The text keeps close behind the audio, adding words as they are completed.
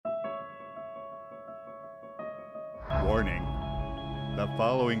Warning: the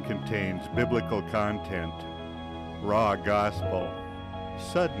following contains biblical content, raw gospel,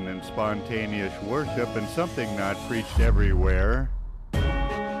 sudden and spontaneous worship, and something not preached everywhere,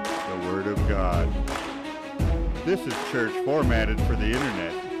 the Word of God. This is church formatted for the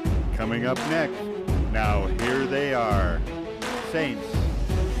internet. Coming up next, now here they are, saints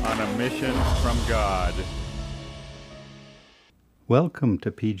on a mission from God. Welcome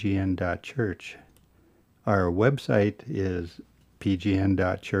to pgn.church. Our website is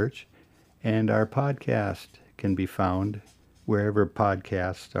pgn.church, and our podcast can be found wherever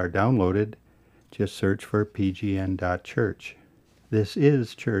podcasts are downloaded. Just search for pgn.church. This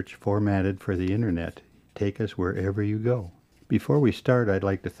is church formatted for the internet. Take us wherever you go. Before we start, I'd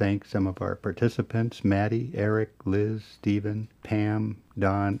like to thank some of our participants, Maddie, Eric, Liz, Stephen, Pam,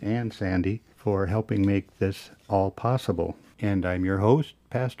 Don, and Sandy, for helping make this all possible. And I'm your host,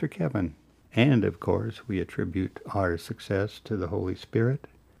 Pastor Kevin. And, of course, we attribute our success to the Holy Spirit,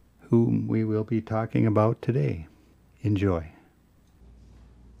 whom we will be talking about today. Enjoy.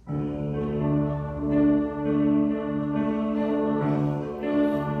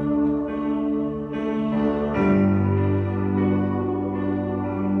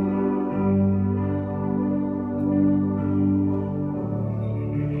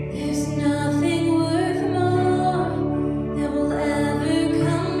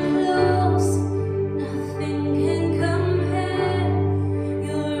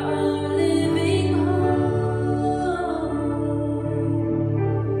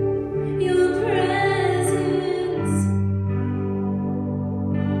 Your glory.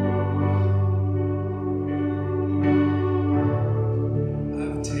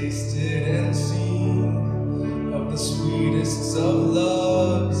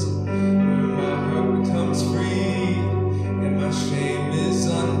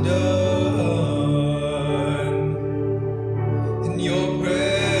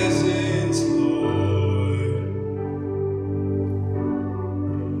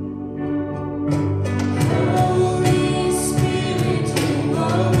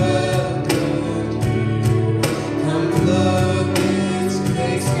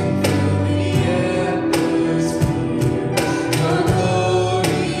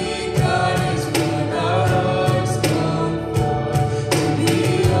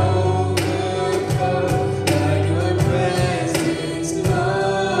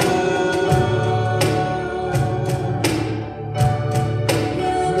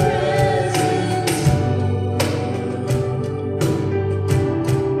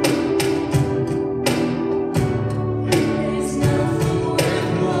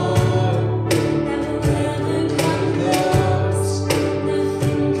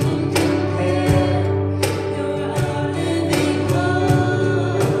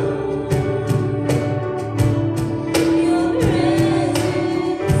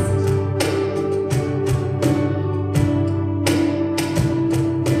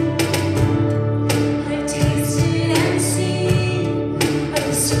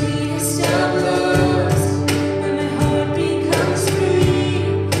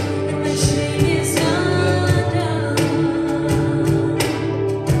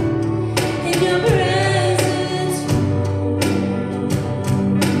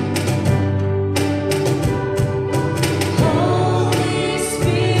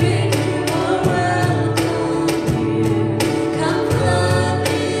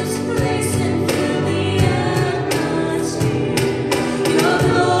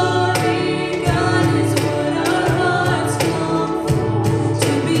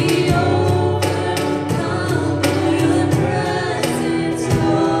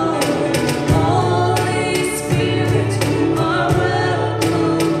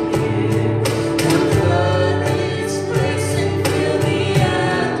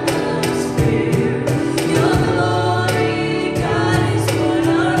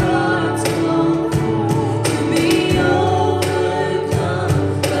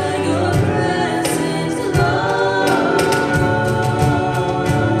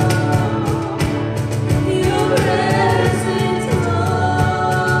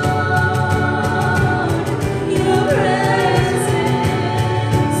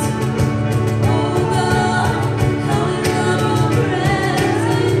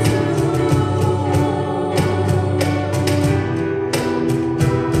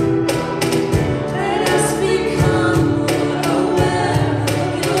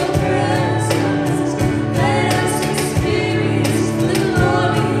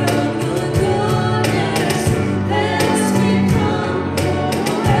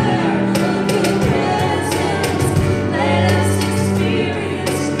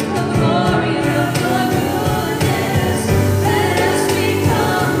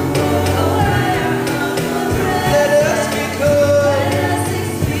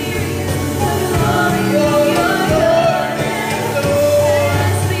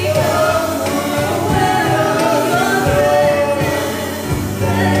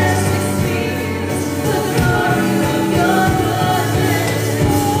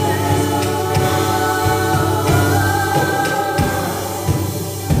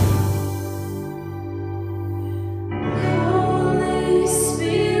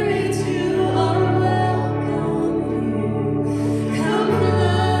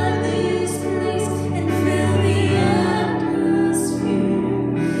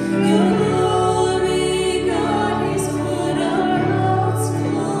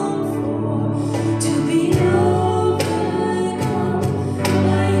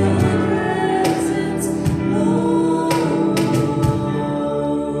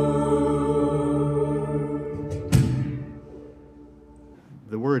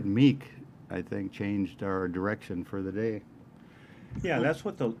 word meek, I think, changed our direction for the day. That's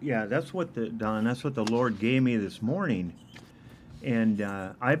what Don. That's what the Lord gave me this morning, and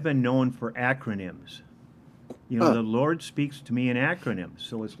I've been known for acronyms. Huh. The Lord speaks to me in acronyms,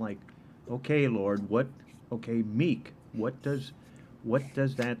 so it's like, okay, Lord, what? Okay, meek. What does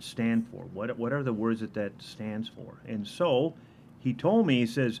that stand for? What are the words that stands for? And so, He told me, He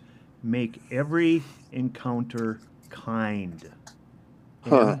says, make every encounter kind.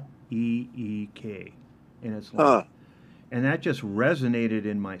 Huh. MEEK, and it's like. Huh. And that just resonated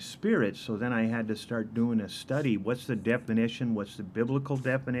in my spirit. So then I had to start doing a study. What's the definition? What's the biblical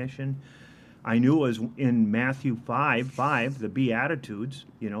definition? I knew it was in Matthew 5:5, the Beatitudes,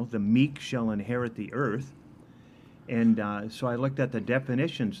 the meek shall inherit the earth. And so I looked at the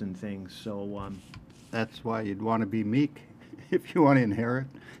definitions and things. So, That's why you'd want to be meek if you want to inherit.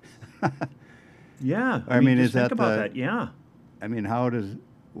 yeah. I mean, just is think that about the- that. Yeah. I mean,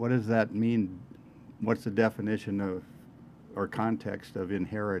 what does that mean? What's the definition of or context of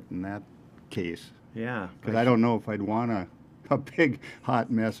inherit in that case? Yeah. Because I don't know if I'd want a big hot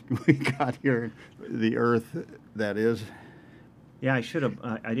mess we got here, the earth that is. Yeah, I should have.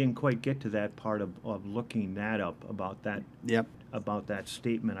 I didn't quite get to that part of looking that up about that Yep.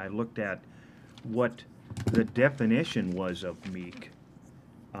 statement. I looked at what the definition was of meek.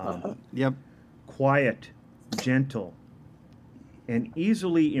 Yep. Quiet, gentle, and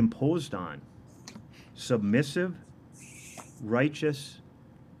easily imposed on, submissive, righteous,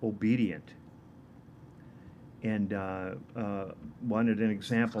 obedient. And wanted an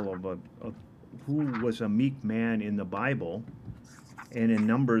example of who was a meek man in the Bible. And in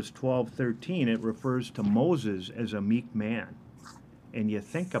Numbers 12:13, it refers to Moses as a meek man. And you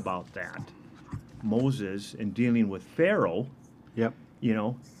think about that. Moses in dealing with Pharaoh, Yep.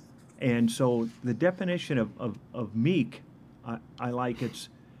 And so the definition of meek, I like it's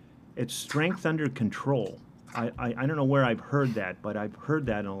strength under control. I don't know where I've heard that, but I've heard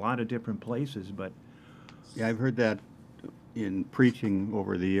that in a lot of different places. But Yeah, I've heard that in preaching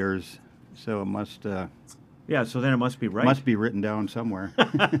over the years, so it must yeah, so then it must be right. must be written down somewhere.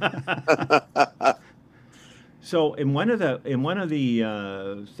 So in one of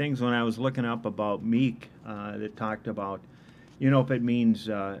the things when I was looking up about meek, that talked about, if it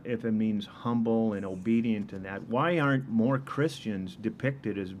means humble and obedient and that, why aren't more Christians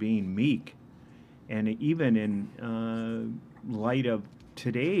depicted as being meek? And even in light of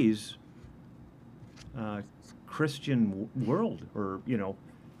today's Christian world, or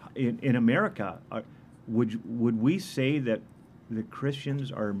in America, would we say that the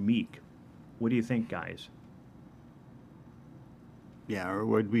Christians are meek? What do you think, guys? Yeah, or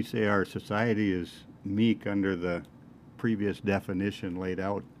would we say our society is meek under the previous definition laid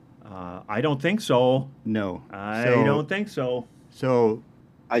out? I don't think so. No. I So- don't think so. So,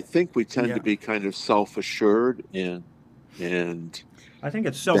 I think we tend Yeah. to be kind of self-assured and I think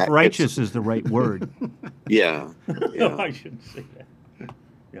it's self-righteous is the right word. yeah, No, yeah. I shouldn't say that.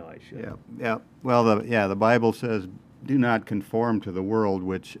 No, I shouldn't. yeah. Well, the Bible says, "Do not conform to the world,"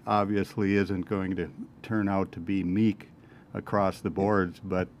 which obviously isn't going to turn out to be meek across the boards,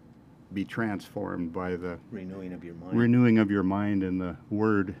 but be transformed by the Renewing of your mind. renewing of your mind and the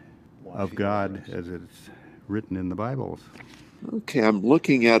Word of Washing God over us. as it's written in the Bibles. Okay, I'm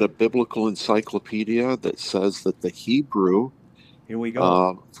looking at a biblical encyclopedia that says that the Hebrew Here we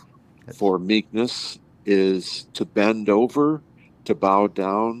go. for meekness is to bend over, to bow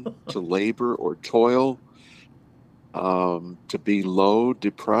down, to labor or toil, to be low,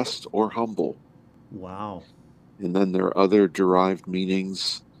 depressed, or humble. Wow. And then there are other derived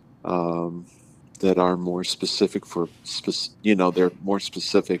meanings that are more specific they're more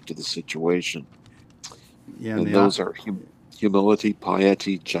specific to the situation. Yeah, And those are humility,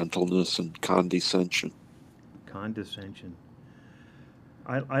 piety, gentleness, and condescension. Condescension.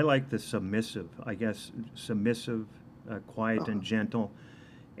 I like the submissive. I guess submissive, quiet, and gentle.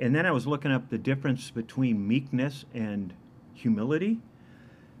 And then I was looking up the difference between meekness and humility.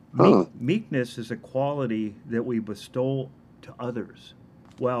 Huh. Meekness is a quality that we bestow to others,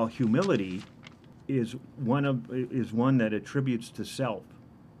 while humility is one that attributes to self.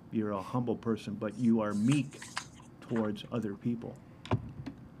 You're a humble person, but you are meek towards other people,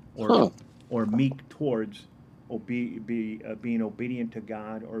 or Huh. or meek towards being obedient to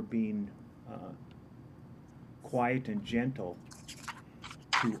God, or being quiet and gentle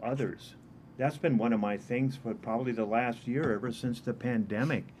to others. That's been one of my things for probably the last year, ever since the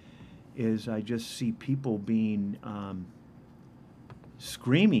pandemic, is I just see people being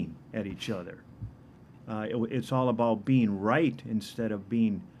screaming at each other. It's all about being right instead of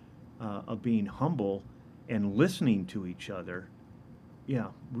being humble and listening to each other.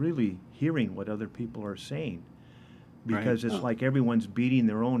 really hearing what other people are saying, Right. because it's like everyone's beating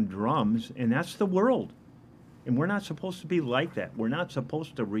their own drums, and that's the world. And we're not supposed to be like that. We're not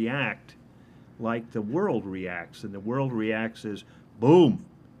supposed to react like the world reacts. And the world reacts as, boom,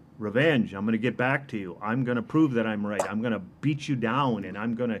 revenge. I'm going to get back to you. I'm going to prove that I'm right. I'm going to beat you down, and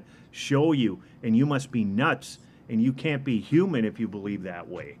I'm going to show you. And you must be nuts, and you can't be human if you believe that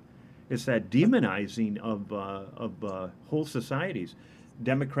way. It's that demonizing of whole societies.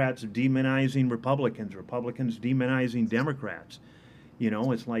 Democrats demonizing Republicans, Republicans demonizing Democrats. You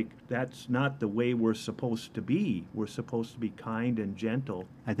know, it's like that's not the way we're supposed to be. We're supposed to be kind and gentle.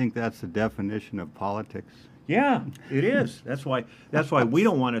 I think that's the definition of politics. Yeah, it is. That's why we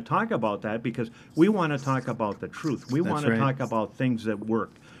don't want to talk about that, because we want to talk about the truth. We That's want to right. talk about things that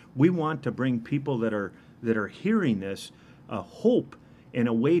work. We want to bring people that are hearing this a hope and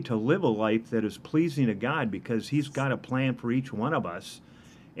a way to live a life that is pleasing to God, because He's got a plan for each one of us.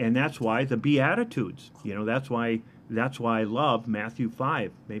 And that's why the Beatitudes, you know, that's why I love Matthew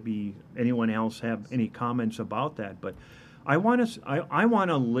 5. Maybe anyone else have any comments about that, but I want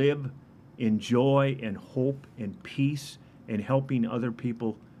to live in joy and hope and peace and helping other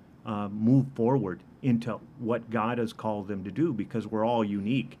people move forward into what God has called them to do, because we're all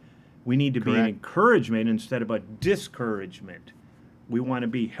unique. We need to be an Correct. encouragement instead of a discouragement. We want to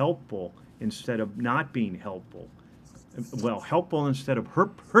be helpful instead of not being helpful. Well, helpful instead of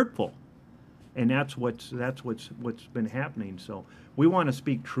hurtful. And that's what's been happening. So we want to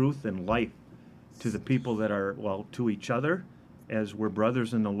speak truth and life to the people that are, well, to each other, as we're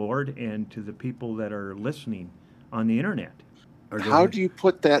brothers in the Lord, and to the people that are listening on the internet. Or go How ahead. do you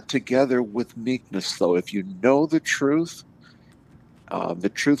put that together with meekness, though? If you know the truth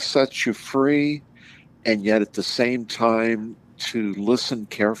sets you free, and yet at the same time to listen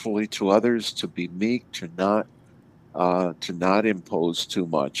carefully to others, to be meek, to not impose too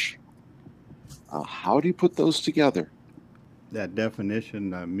much. How do you put those together? That definition,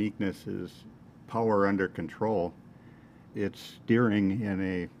 meekness is power under control. It's steering in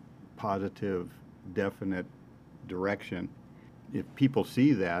a positive, definite direction. If people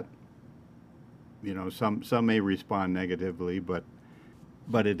see that, you know, some may respond negatively, but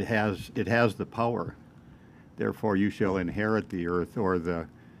it has the power. Therefore, you shall inherit the earth, or the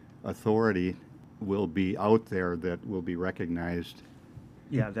authority will be out there that will be recognized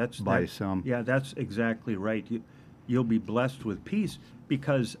Yeah, that's by some. Yeah, that's exactly right. You'll be blessed with peace,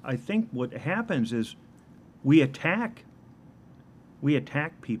 because I think what happens is we attack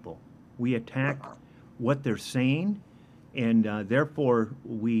people. We attack what they're saying, and therefore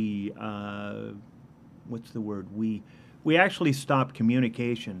we what's the word? We actually stop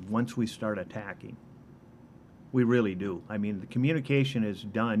communication once we start attacking. We really do. I mean, the communication is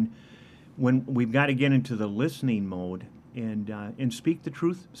done when we've got to get into the listening mode and speak the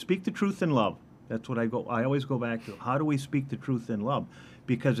truth. Speak the truth in love. That's what I always go back to. How do we speak the truth in love?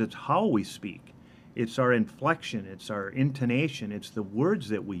 Because it's how we speak. It's our inflection. It's our intonation. It's the words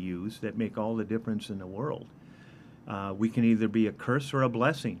that we use that make all the difference in the world. We can either be a curse or a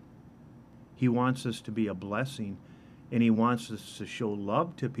blessing. He wants us to be a blessing, and He wants us to show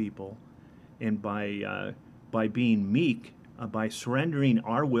love to people, and by being meek, by surrendering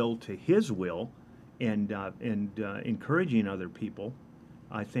our will to His will, and encouraging other people.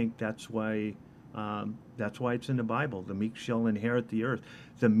 I think that's why it's in the Bible. The meek shall inherit the earth.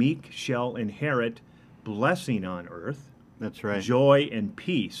 The meek shall inherit blessing on earth, That's right. joy and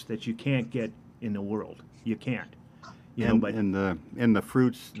peace that you can't get in the world. You can't. And the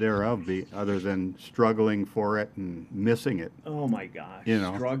fruits thereof be other than struggling for it and missing it. Oh my gosh, You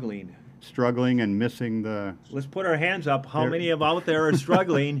know. struggling. And missing the. Let's put our hands up. How There- many of out there are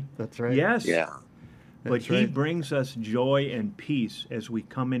struggling? That's right. Yes. Yeah. But That's He right. brings us joy and peace as we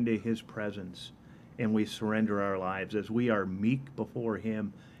come into His presence and we surrender our lives, as we are meek before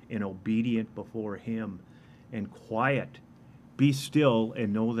Him and obedient before Him and quiet. Be still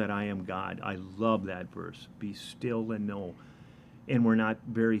and know that I am God. I love that verse. Be still and know. And we're not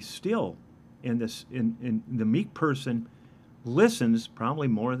very still. And the meek person listens probably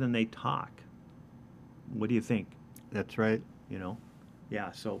more than they talk. What do you think? That's right. You know?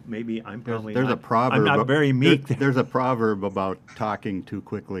 Yeah, so maybe I'm There's, probably there's not, a proverb. I'm not very meek. There's a proverb about talking too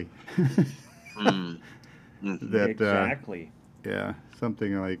quickly. Mm. That Exactly. yeah,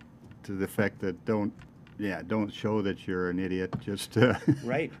 something like to the effect that don't show that you're an idiot. Just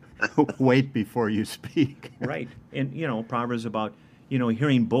Right, wait before you speak. right. And, Proverbs about,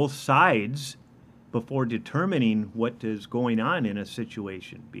 hearing both sides before determining what is going on in a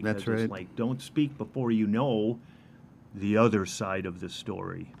situation. Because That's right. it's like, don't speak before you know the other side of the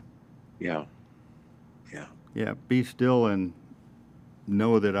story. Yeah. Yeah. Yeah, be still and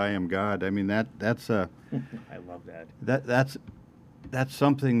know that I am God. I mean, that's a I love that. that's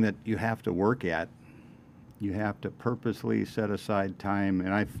something that you have to work at. You have to purposely set aside time,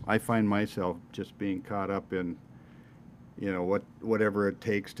 and I find myself just being caught up in, whatever it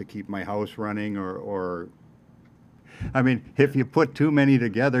takes to keep my house running, or I mean, if you put too many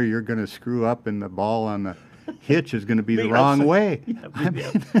together, you're going to screw up, and the ball on the hitch is going to be the wrong way. Yeah, I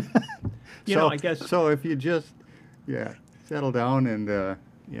mean, I guess. So if you just, settle down and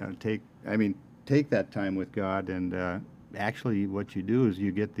take that time with God, and actually what you do is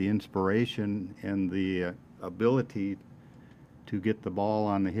you get the inspiration and the ability to get the ball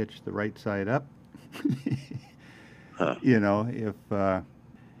on the hitch the right side up. Huh. If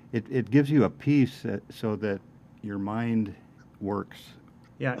it gives you a peace so that your mind works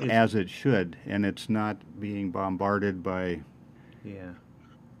Yeah. as it should, and it's not being bombarded by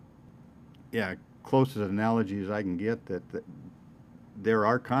Yeah. closest analogy as I can get, that there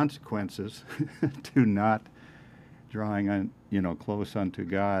are consequences to not drawing on close unto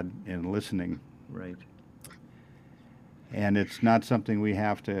God and listening. Right. And it's not something we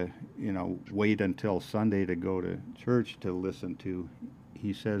have to wait until Sunday to go to church to listen to.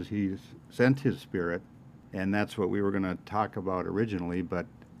 He says he's sent his Spirit, and that's what we were going to talk about originally, but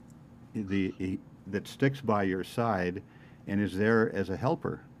that sticks by your side and is there as a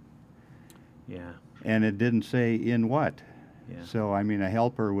helper. Yeah. And it didn't say in what. Yeah. So, I mean, a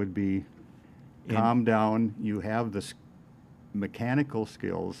helper would be calm down, you have the mechanical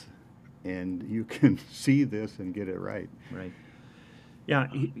skills, and you can see this and get it right. Right. Yeah.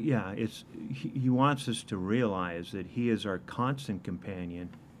 He wants us to realize that he is our constant companion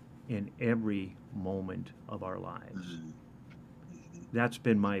in every moment of our lives. That's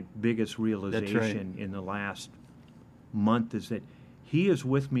been my biggest realization in the last month, is that he is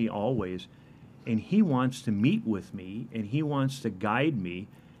with me always, and he wants to meet with me, and he wants to guide me,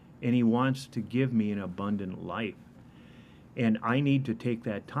 and he wants to give me an abundant life. And I need to take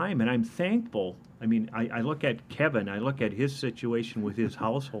that time, and I'm thankful. I mean, I look at Kevin, I look at his situation with his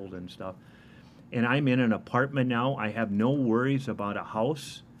household and stuff, and I'm in an apartment now. I have no worries about a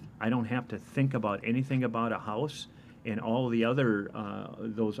house. I don't have to think about anything about a house and all the other,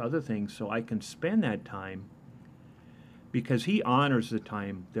 those other things, so I can spend that time because he honors the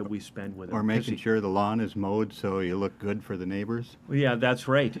time that we spend with him. Or making sure the lawn is mowed so you look good for the neighbors. Yeah, that's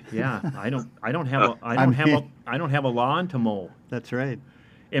right. Yeah, I don't have a lawn to mow. That's right.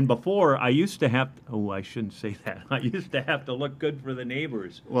 And before, I used to have, I shouldn't say that. I used to have to look good for the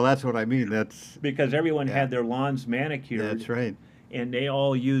neighbors. Well, that's what I mean. That's because everyone had their lawns manicured. That's right. And they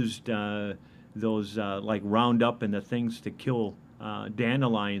all used those like Roundup and the things to kill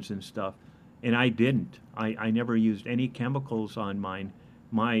dandelions and stuff. And I didn't. I never used any chemicals on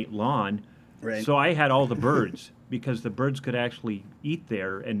my lawn. Right. So I had all the birds because the birds could actually eat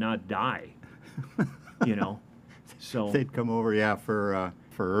there and not die. So they'd come over, for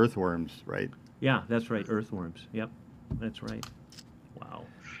earthworms, right? Yeah, that's right, earthworms. Yep, that's right. Wow.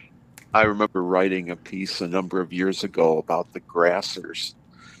 I remember writing a piece a number of years ago about the grassers.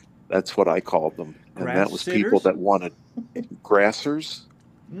 That's what I called them. And that was people that wanted grassers.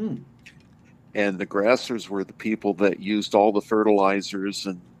 Mm. And the grassers were the people that used all the fertilizers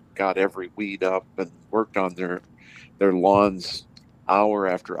and got every weed up and worked on their lawns hour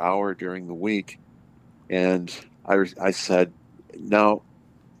after hour during the week. And I said, no,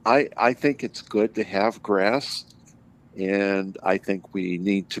 I think it's good to have grass, and I think we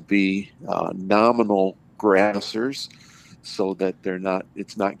need to be nominal grassers so that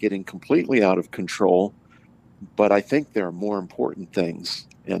it's not getting completely out of control. But I think there are more important things.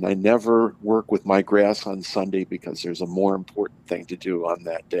 And I never work with my grass on Sunday because there's a more important thing to do on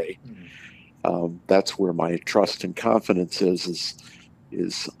that day. Mm-hmm. That's where my trust and confidence is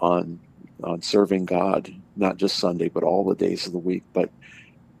on serving God, not just Sunday, but all the days of the week. But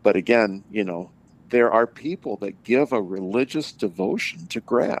again, there are people that give a religious devotion to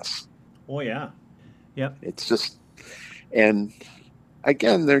grass. Oh yeah, yep. It's just, and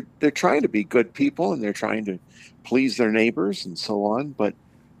again, they're trying to be good people and they're trying to please their neighbors and so on, but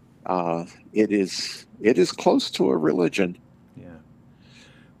it is close to a religion. Yeah.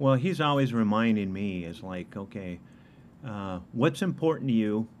 Well, he's always reminding me is like, okay, what's important to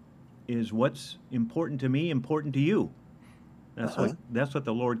you is what's important to me important to you. That's what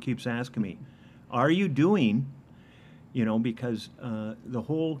the Lord keeps asking me. Are you doing, because the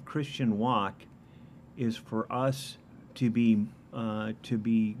whole Christian walk is for us to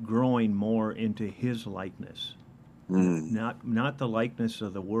be growing more into His likeness. Not the likeness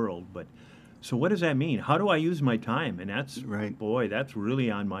of the world, but so what does that mean? How do I use my time? And that's right. Boy, that's really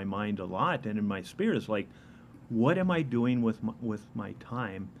on my mind a lot, and in my spirit it's like, what am I doing with my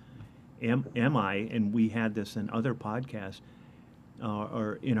time? Am I, and we had this in other podcasts,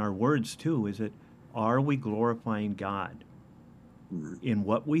 or in our words too, is it, are we glorifying God in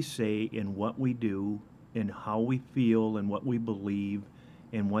what we say, in what we do, in how we feel, and what we believe,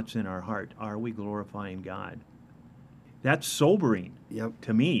 and what's in our heart? Are we glorifying God? That's sobering. Yep.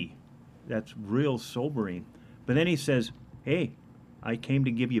 To me. That's real sobering. But then he says, hey, I came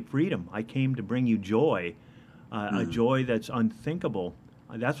to give you freedom. I came to bring you joy, a joy that's unthinkable.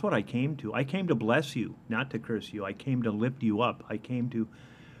 That's what I came to. I came to bless you, not to curse you. I came to lift you up. I came to...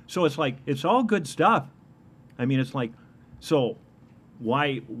 So it's like, it's all good stuff. I mean, it's like, so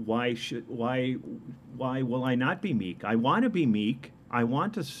why will I not be meek? I want to be meek. I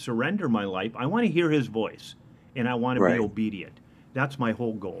want to surrender my life. I want to hear his voice, and I want to be obedient. That's my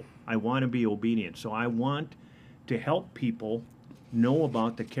whole goal. I want to be obedient. So I want to help people know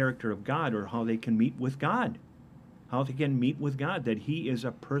about the character of God, or how they can meet with God. How they can meet with God, that he is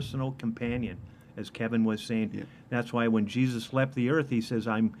a personal companion, as Kevin was saying. Yeah. That's why when Jesus left the earth, he says,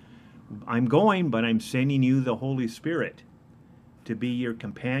 I'm going, but I'm sending you the Holy Spirit to be your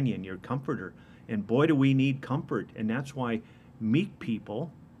companion, your comforter. And boy, do we need comfort. And that's why meek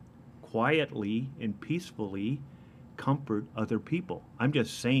people quietly and peacefully comfort other people. I'm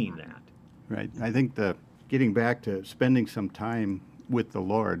just saying that. Right. I think getting back to spending some time with the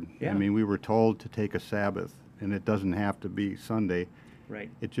Lord. Yeah. I mean, we were told to take a Sabbath, and it doesn't have to be Sunday. Right.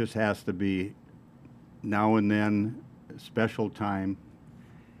 It just has to be now and then, a special time,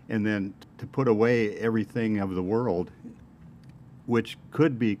 and then to put away everything of the world, which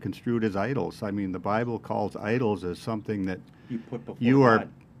could be construed as idols. I mean, the Bible calls idols as something that You put before you are God.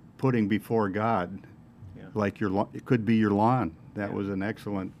 putting before God, Yeah. like it could be your lawn. That Yeah. was an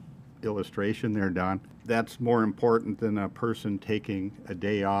excellent illustration there, Don. That's more important than a person taking a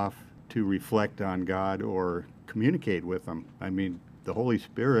day off to reflect on God or communicate with Him. I mean, the Holy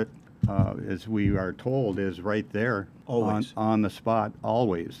Spirit, as we are told, is right there, Always. on the spot,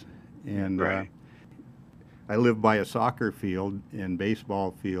 always. And Right. I live by a soccer field and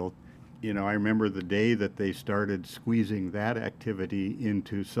baseball field. You know, I remember the day that they started squeezing that activity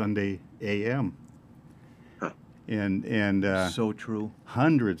into Sunday AM. And So true.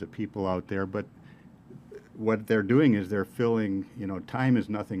 hundreds of people out there, but what they're doing is they're filling, time is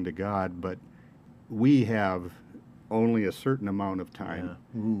nothing to God, but we have only a certain amount of time.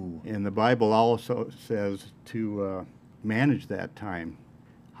 Yeah. Ooh. And the Bible also says to manage that time.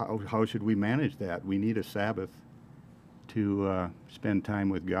 How should we manage that? We need a Sabbath to spend time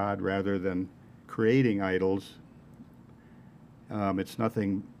with God rather than creating idols. It's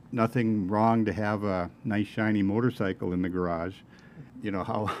nothing wrong to have a nice shiny motorcycle in the garage. You know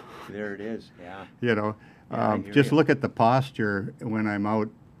how, There it is. Yeah. Yeah, I hear just you. look at the posture when I'm out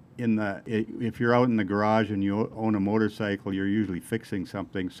if you're out in the garage and you own a motorcycle, you're usually fixing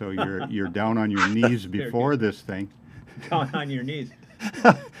something, so you're down on your knees before this thing. Down on your knees.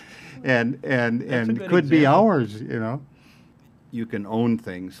 and That's a it good could be example. hours, You can own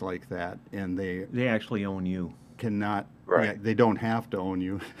things like that, and they They actually own you. cannot, Right. they don't have to own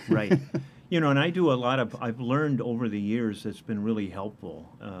you. Right. And I do I've learned over the years that's been really helpful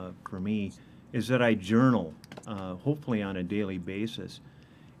for me, is that I journal, hopefully on a daily basis.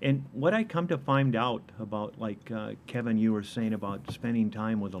 And what I come to find out about, like Kevin, you were saying about spending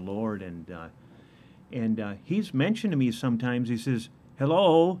time with the Lord, and he's mentioned to me sometimes, he says,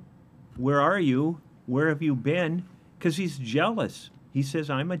 hello, where are you? Where have you been? Because he's jealous. He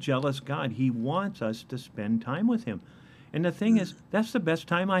says, I'm a jealous God. He wants us to spend time with him. And the thing is, that's the best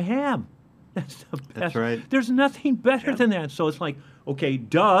time I have. That's the best. That's right. There's nothing better than that. So it's like, okay,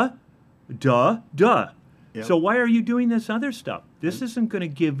 duh. Yep. So why are you doing this other stuff? This isn't going to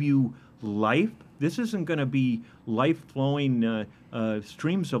give you life. This isn't going to be life-flowing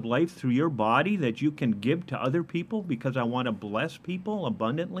streams of life through your body that you can give to other people because I want to bless people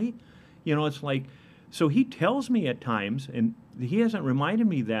abundantly. It's like, so he tells me at times, and he hasn't reminded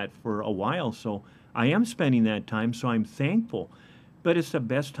me that for a while, so I am spending that time, so I'm thankful. But it's the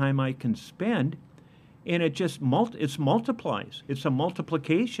best time I can spend, and it just multiplies. It's a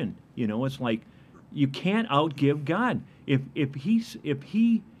multiplication. It's like you can't outgive God. If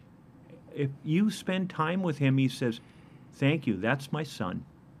you spend time with him, he says, thank you, that's my son.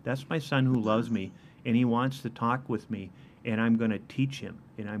 That's my son who loves me, and he wants to talk with me, and I'm going to teach him,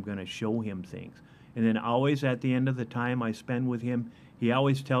 and I'm going to show him things. And then always at the end of the time I spend with him, he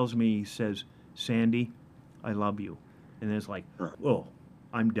always tells me, he says, Sandy, I love you. And then it's like, oh,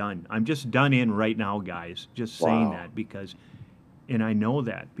 I'm done. I'm just done in right now, guys. Just saying Wow. that because, and I know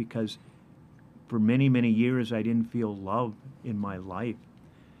that because for many, many years I didn't feel love in my life.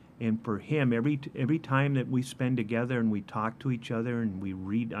 And for him, every time that we spend together and we talk to each other and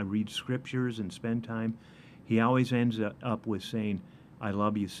I read scriptures and spend time, he always ends up with saying, "I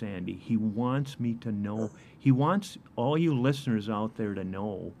love you, Sandy." He wants me to know. He wants all you listeners out there to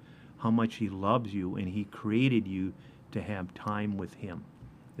know how much he loves you, and he created you to have time with him.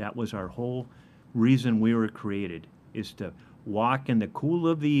 That was our whole reason we were created, is to walk in the cool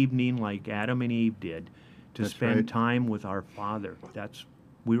of the evening like Adam and Eve did, to That's spend right. time with our Father.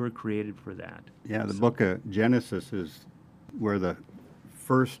 We were created for that. Yeah, the book of Genesis is where the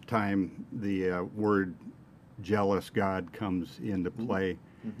first time the word jealous God comes into play.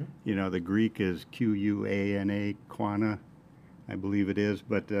 Mhm. You know, the Greek is Quana, Quana, I believe it is,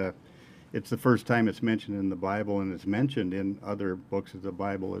 but it's the first time it's mentioned in the Bible, and it's mentioned in other books of the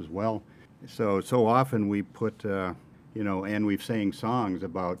Bible as well. So often we put, and we've sang songs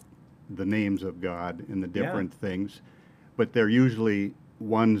about the names of God and the different things, but they're usually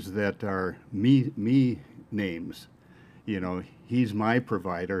ones that are me names. You know, he's my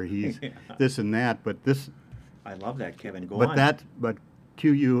provider, he's this and that, but this, I love that, Kevin. Go but on. but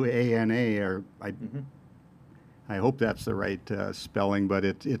Quana, or Mhm. I hope that's the right spelling, but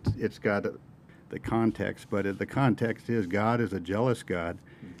it's got the context. But the context is God is a jealous God.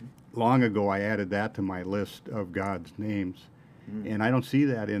 Long ago, I added that to my list of God's names, and I don't see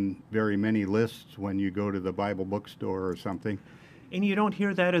that in very many lists when you go to the Bible bookstore or something. And you don't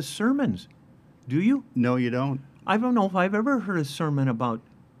hear that as sermons, do you? No, you don't. I don't know if I've ever heard a sermon about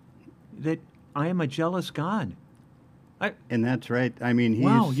that I am a jealous God. And that's right. I mean,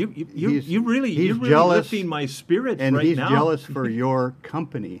 Wow, you're really jealous, lifting my spirits and right he's now. jealous for your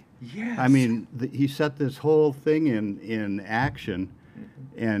company. Yes. I mean, he set this whole thing in action,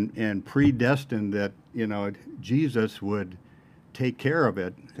 and predestined that Jesus would take care of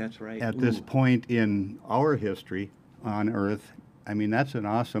it That's right. at this point in our history on Earth. I mean, that's an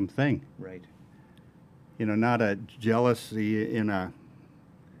awesome thing. Right. Not a jealousy in a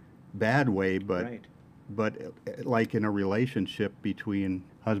bad way, but Right. like in a relationship between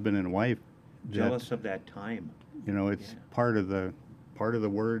husband and wife. Jealous of that time. It's Yeah. part of the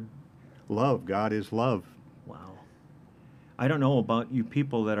word love. God is love. Wow. I don't know about you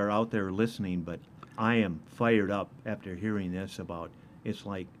people that are out there listening, but I am fired up after hearing this about it's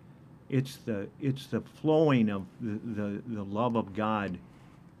like it's the flowing of the love of God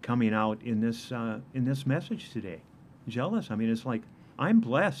coming out in this message today. Jealous. I mean, it's like I'm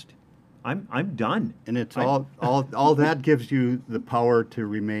blessed. I'm done. And it's all that gives you the power to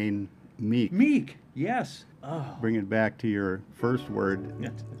remain meek. Meek. Yes. Oh. Bring it back to your first word.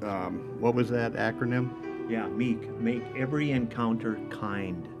 What was that acronym? Yeah, meek. Make every encounter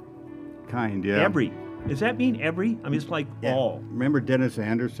kind. Kind, yeah. Every. Does that mean every? I mean, it's like Yeah. all. Remember Dennis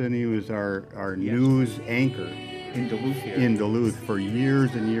Anderson? He was our Yes. news anchor In Duluth here. in Duluth for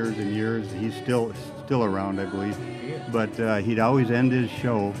years and years and years. He's still around, I believe. Yeah. But he'd always end his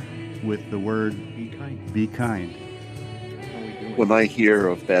show with the word Be kind. "be kind." How are we doing? When I hear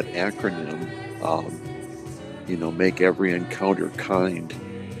of that acronym, make every encounter kind,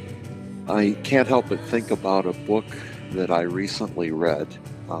 I can't help but think about a book that I recently read.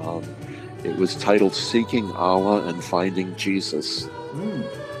 It was titled Seeking Allah and Finding Jesus. Mm.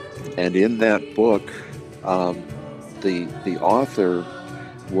 And in that book, the author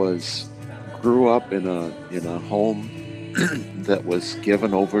grew up in a home that was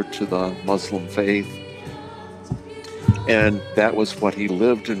given over to the Muslim faith, and that was what he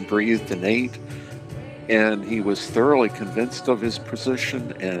lived and breathed and ate. And he was thoroughly convinced of his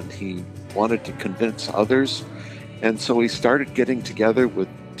position, and he wanted to convince others. And so he started getting together with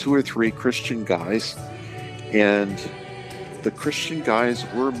 2 or 3 Christian guys, and the Christian guys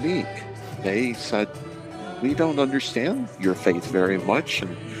were meek. They said, "We don't understand your faith very much,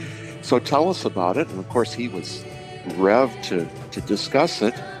 and so tell us about it." And of course, he was revved to discuss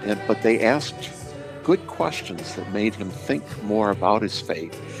it, but they asked good questions that made him think more about his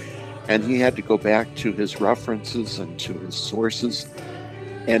faith. And he had to go back to his references and to his sources.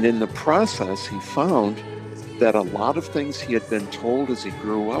 And in the process, he found that a lot of things he had been told as he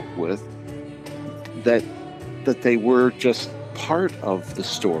grew up with, that they were just part of the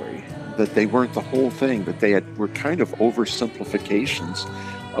story, that they weren't the whole thing, that they were kind of oversimplifications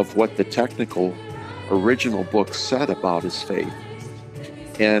of what the technical original book said about his faith.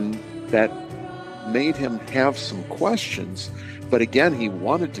 And that made him have some questions. But again, he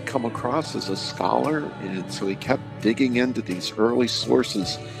wanted to come across as a scholar, and so he kept digging into these early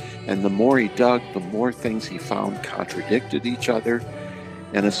sources. And the more he dug, the more things he found contradicted each other.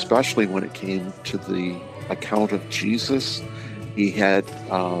 And especially when it came to the account of Jesus, he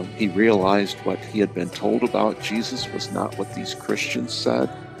realized what he had been told about Jesus was not what these Christians said.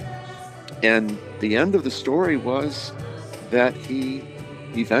 And the end of the story was that he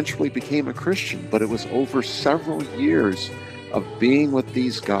eventually became a Christian, but it was over several years of being with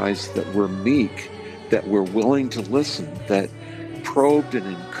these guys that were meek, that were willing to listen, that probed and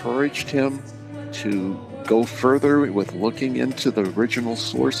encouraged him to go further with looking into the original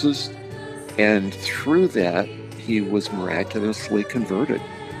sources. And through that, he was miraculously converted.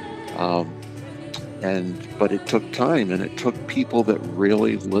 But it took time, and it took people that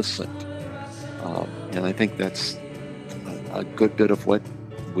really listened. And I think that's a good bit of what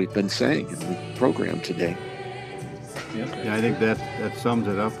we've been saying in the program today. Yeah, I think that sums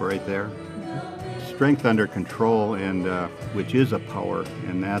it up right there. Strength under control, and which is a power,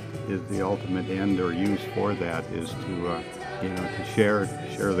 and that is the ultimate end or use for that is to to share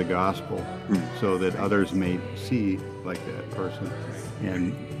the gospel, so that others may see like that person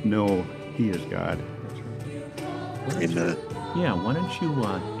and know He is God. Amen. Yeah, why don't you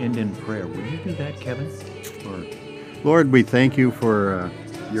end in prayer? Would you do that, Kevin? Or... Lord, we thank you for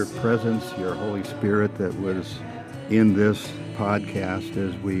your presence, your Holy Spirit that was in this podcast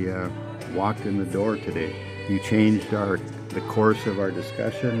as we walked in the door today. You changed the course of our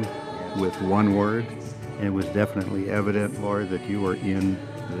discussion with one word, and it was definitely evident, Lord, that you were in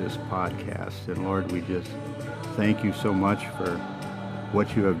this podcast. And Lord, we just thank you so much for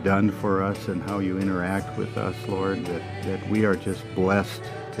what you have done for us and how you interact with us, Lord, that we are just blessed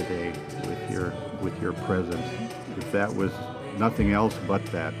today with your presence. If that was nothing else but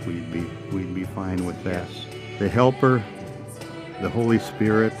that, we'd be fine with that. Yes. The Helper, the Holy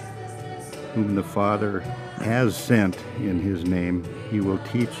Spirit, whom the Father has sent in his name, he will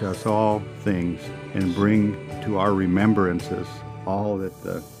teach us all things and bring to our remembrances all that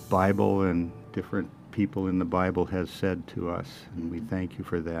the Bible and different people in the Bible has said to us. And we thank you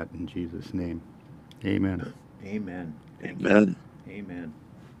for that in Jesus' name. Amen. Amen. Amen. Amen.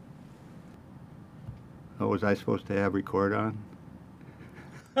 Oh, was I supposed to have record on?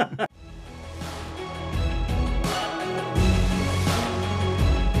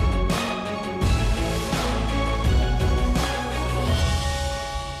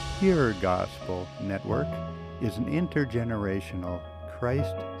 Pure Gospel Network is an intergenerational,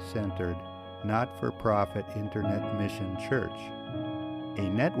 Christ-centered, not-for-profit internet mission church. A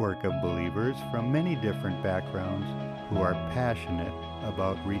network of believers from many different backgrounds who are passionate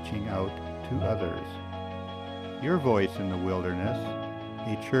about reaching out to others. Your Voice in the Wilderness,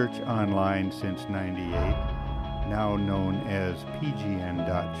 a church online since '98, now known as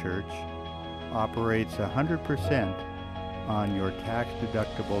PGN.Church, operates 100% on your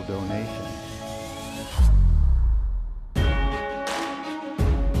tax-deductible donations.